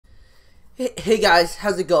Hey guys,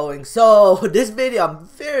 how's it going? So this video I'm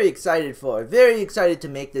very excited for. Very excited to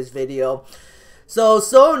make this video. So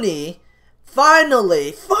Sony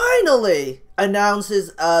finally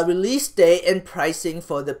announces a release date and pricing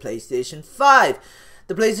for the PlayStation 5.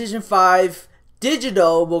 The PlayStation 5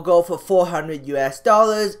 digital will go for $400 US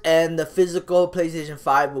and the physical PlayStation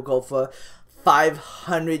 5 will go for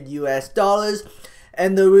 $500 US.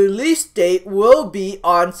 And the release date will be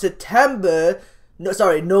on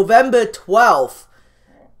November 12th,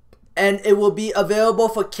 and it will be available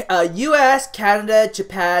for US, Canada,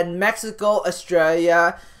 Japan, Mexico,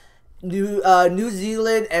 Australia, New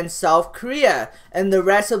Zealand, and South Korea, and the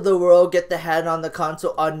rest of the world get the hand on the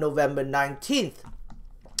console on November 19th.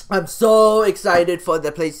 I'm so excited for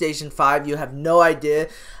the PlayStation 5, you have no idea.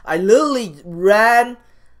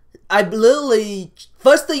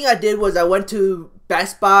 First thing I did was I went to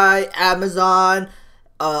Best Buy, Amazon,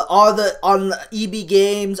 all the on EB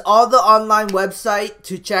Games, all the online website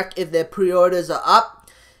to check if their pre-orders are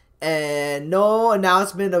up, and no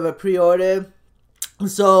announcement of a pre-order.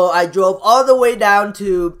 So I drove all the way down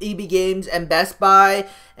to EB Games and Best Buy,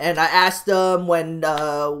 and I asked them when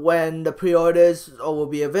the pre-orders will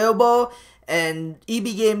be available, and EB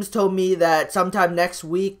Games told me that sometime next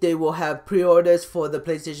week they will have pre-orders for the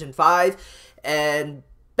PlayStation 5, and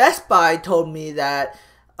Best Buy told me that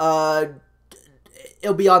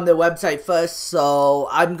it'll be on their website first. So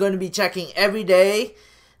I'm going to be checking every day,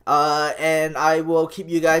 and I will keep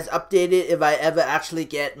you guys updated if I ever actually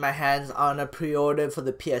get my hands on a pre-order for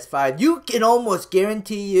the PS5. I almost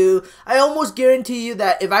guarantee you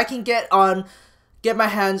that if I can get my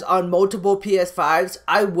hands on multiple PS5s,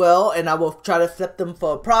 I will, and I will try to flip them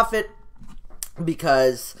for a profit,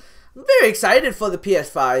 because I'm very excited for the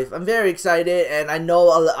PS5. I'm very excited, and I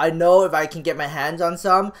know if I can get my hands on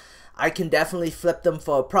some, I can definitely flip them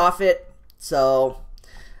for a profit. So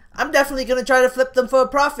I'm definitely gonna try to flip them for a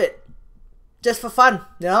profit, just for fun,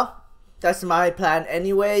 you know. That's my plan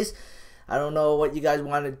anyways. I don't know what you guys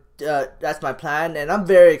want to that's my plan, and I'm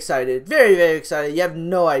very excited, very excited. You have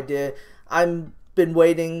no idea. I've been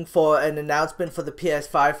waiting for an announcement for the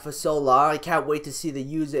PS5 for so long. I can't wait to see the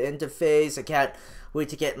user interface. I can't wait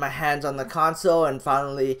to get my hands on the console and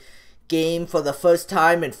finally game for the first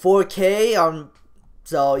time in 4K.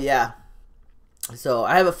 So yeah, so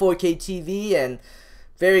I have a 4K TV and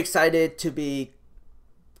very excited to be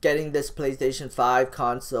getting this PlayStation 5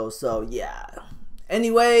 console. So yeah,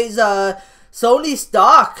 anyways, Sony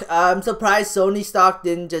stock, I'm surprised Sony stock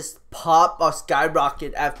didn't just pop or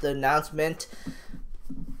skyrocket after the announcement.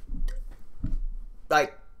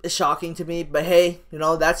 Like, it's shocking to me, but hey, you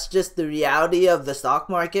know, that's just the reality of the stock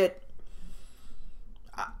market.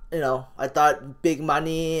 You know, I thought big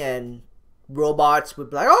money and robots would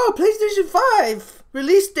be like, oh, PlayStation 5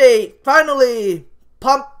 release date, finally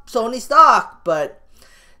pump Sony stock, but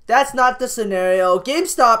that's not the scenario.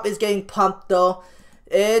 Gamestop is getting pumped though.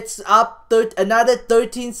 It's up another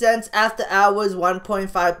 13 cents after hours,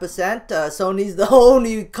 1.5%. Sony's the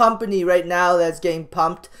only company right now that's getting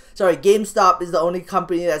pumped. Sorry, GameStop is the only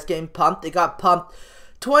company that's getting pumped. It got pumped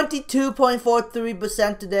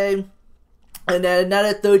 22.43% today, and then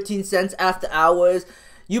another 13 cents after hours.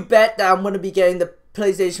 You bet that I'm going to be getting the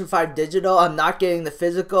PlayStation 5 digital. I'm not getting the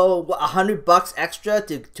physical. $100 extra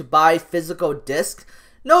to buy physical discs.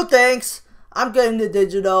 No thanks. I'm getting the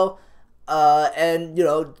digital. And you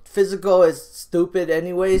know, physical is stupid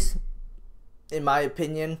anyways, in my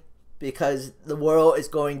opinion, because the world is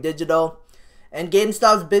going digital, and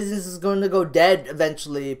GameStop's business is going to go dead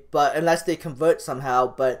eventually, but unless they convert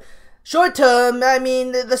somehow. But short term, I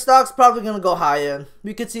mean, the stock's probably going to go higher.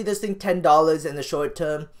 We could see this thing $10 in the short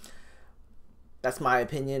term. That's my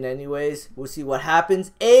opinion anyways. We'll see what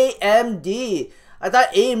happens. AMD. I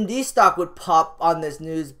thought AMD stock would pop on this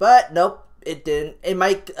news, but nope. It didn't. It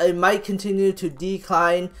might continue to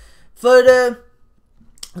decline further,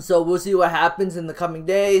 so we'll see what happens in the coming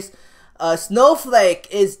days. Snowflake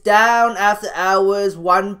is down after hours,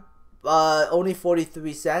 only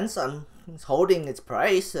 43 cents. It's holding its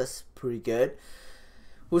price. That's pretty good.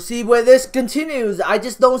 We'll see where this continues. I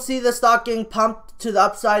just don't see the stock getting pumped to the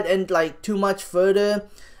upside and like too much further.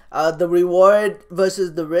 The reward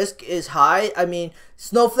versus the risk is high. I mean,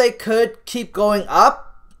 Snowflake could keep going up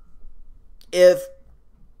if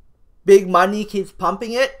big money keeps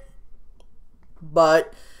pumping it,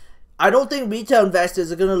 but I don't think retail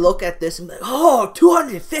investors are gonna look at this and be like, oh,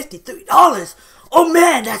 $253, oh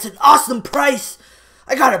man, that's an awesome price,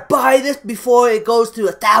 I gotta buy this before it goes to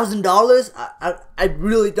 $1,000. I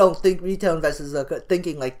really don't think retail investors are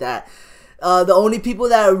thinking like that. The only people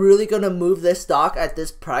that are really gonna move this stock at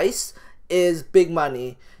this price is big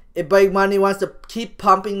money. if Big Money wants to keep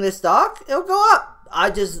pumping this stock, it'll go up.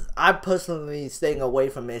 I'm personally staying away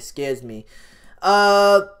from it. It scares me.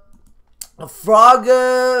 Frog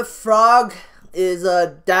is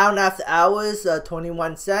down after hours,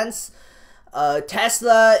 21 cents.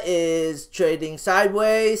 Tesla is trading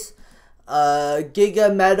sideways.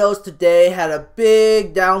 Giga Metals today had a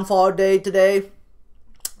big downfall day today.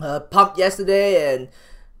 Pumped yesterday and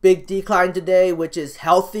big decline today, which is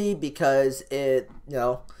healthy because it,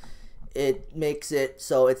 it makes it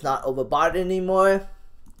so it's not overbought anymore.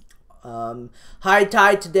 High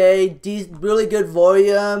Tide today, really good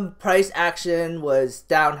volume. Price action was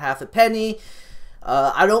down half a penny.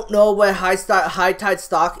 I don't know where High Tide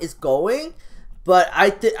stock is going, but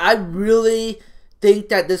I really think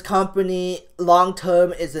that this company long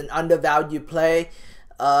term is an undervalued play.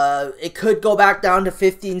 It could go back down to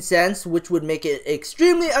 15 cents, which would make it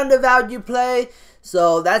extremely undervalued play.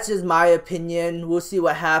 So that's just my opinion. We'll see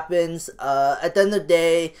what happens. At the end of the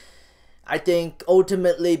day, I think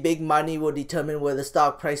ultimately Big Money will determine where the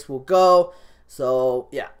stock price will go. So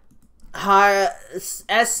yeah.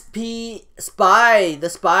 SP SPY. The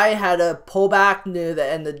SPY had a pullback near the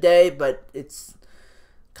end of the day, but it's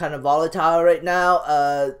kind of volatile right now.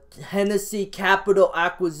 Hennessy Capital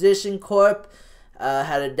Acquisition Corp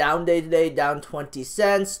had a down day today, down 20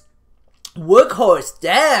 cents. Workhorse,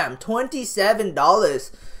 damn,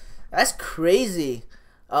 $27. That's crazy.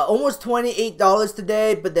 Almost $28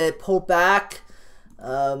 today, but they pulled back.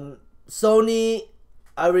 Sony,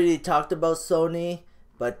 I already talked about Sony,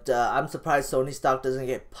 but I'm surprised Sony stock doesn't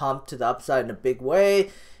get pumped to the upside in a big way.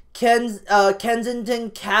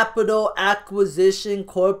 Kensington Capital Acquisition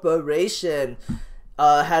Corporation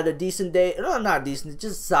had a decent day. No, not decent,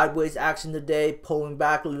 just sideways action today, pulling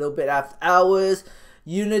back a little bit after hours.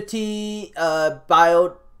 Unity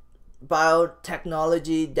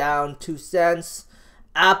Biotechnology down 2 cents.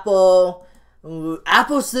 Apple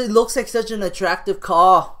looks like such an attractive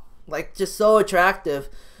car, like just so attractive.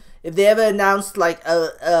 If they ever announced like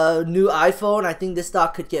a new iPhone, I think this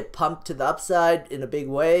stock could get pumped to the upside in a big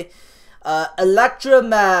way.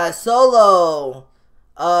 Electromass Solo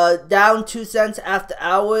down 2 cents after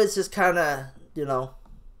hours. Just kind of,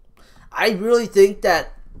 I really think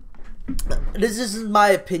that this is my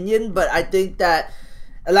opinion, but I think that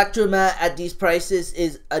Electromass at these prices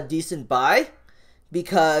is a decent buy.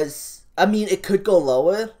 Because, I mean, it could go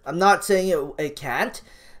lower. I'm not saying it can't.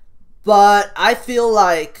 But I feel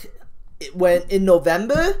like when in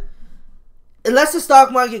November, unless the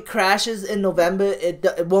stock market crashes in November,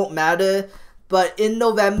 it won't matter. But in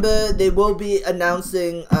November, they will be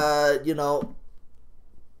announcing,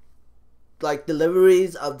 like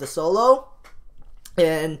deliveries of the Solo.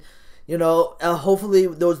 And, hopefully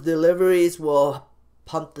those deliveries will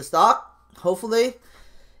pump the stock. Hopefully.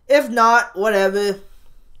 If not, whatever.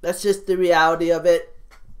 That's just the reality of it.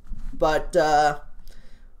 But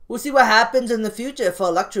we'll see what happens in the future for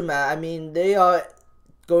Electromass. I mean, they are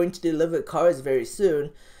going to deliver cars very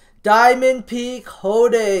soon. Diamond Peak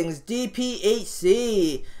Holdings,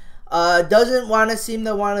 DPHC, doesn't seem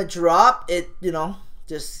to want to drop it.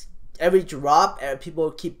 Just every drop,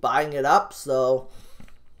 people keep buying it up. So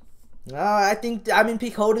I think Diamond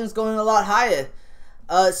Peak Holdings is going a lot higher.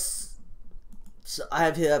 So I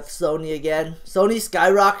have Sony again. Sony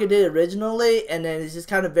skyrocketed originally, and then it's just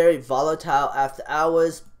kind of very volatile after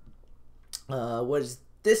hours. What is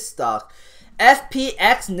this stock?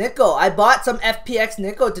 FPX Nickel. I bought some FPX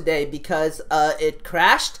Nickel today because it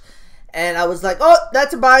crashed, and I was like, oh,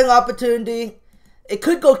 that's a buying opportunity. It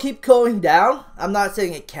could keep going down. I'm not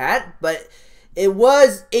saying it can't, but it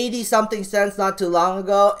was 80 something cents not too long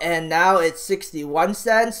ago, and now it's 61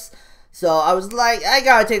 cents. So I was like, I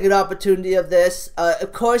gotta take an opportunity of this.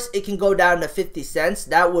 Of course, it can go down to 50 cents.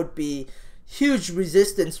 That would be huge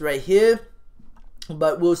resistance right here.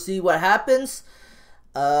 But we'll see what happens.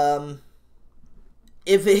 If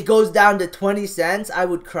it goes down to 20 cents, I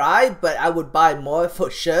would cry, but I would buy more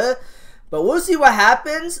for sure. But we'll see what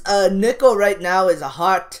happens. Nickel right now is a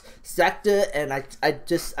hot sector, and I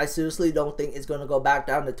seriously don't think it's going to go back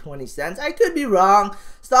down to 20 cents. I could be wrong.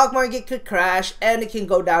 Stock market could crash, and it can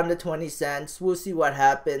go down to 20 cents. We'll see what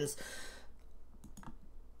happens.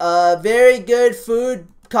 Very good food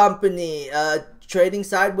company, trading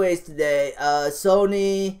sideways today.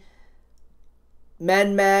 Sony,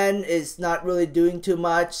 MedMen is not really doing too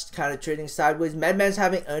much, kind of trading sideways. MedMen's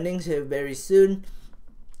having earnings here very soon.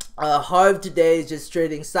 Harv today is just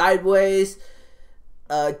trading sideways.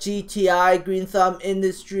 GTI, Green Thumb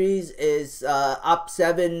Industries, is up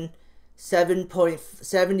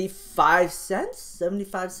 7.75 cents.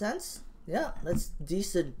 75 cents. Yeah, that's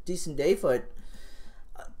decent day for it.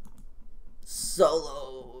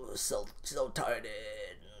 Solo. so tired.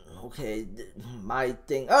 Okay, my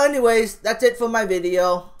thing. Oh, anyways, that's it for my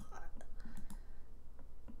video.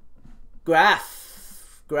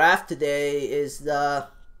 Graph today is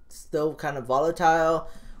still kind of volatile.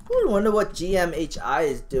 I wonder what GMHI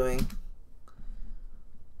is doing.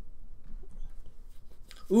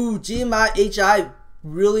 Ooh, GMHI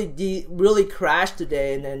really crashed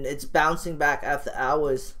today, and then it's bouncing back after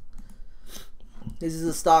hours. This is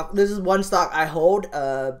a stock. This is one stock I hold,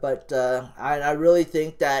 but I really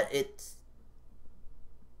think that it's,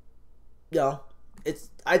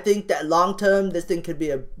 I think that long term this thing could be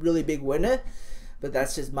a really big winner. But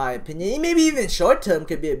that's just my opinion. Maybe even short term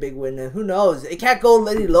could be a big winner. Who knows? It can't go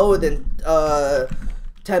any lower than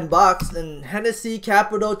 $10. And Hennessy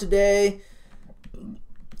Capital today,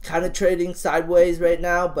 kind of trading sideways right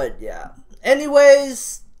now. But yeah.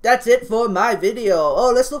 Anyways, that's it for my video.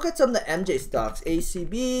 Oh, let's look at some of the MJ stocks.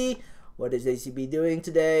 ACB. What is ACB doing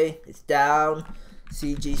today? It's down.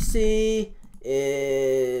 CGC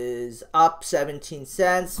is up 17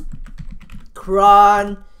 cents.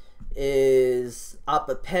 Cron is up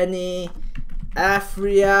a penny.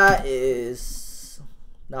 Afria is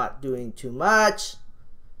not doing too much,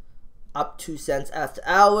 up 2 cents after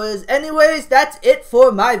hours. Anyways, that's it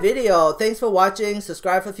for my video. Thanks for watching.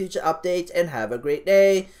 Subscribe for future updates and have a great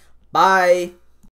day. Bye.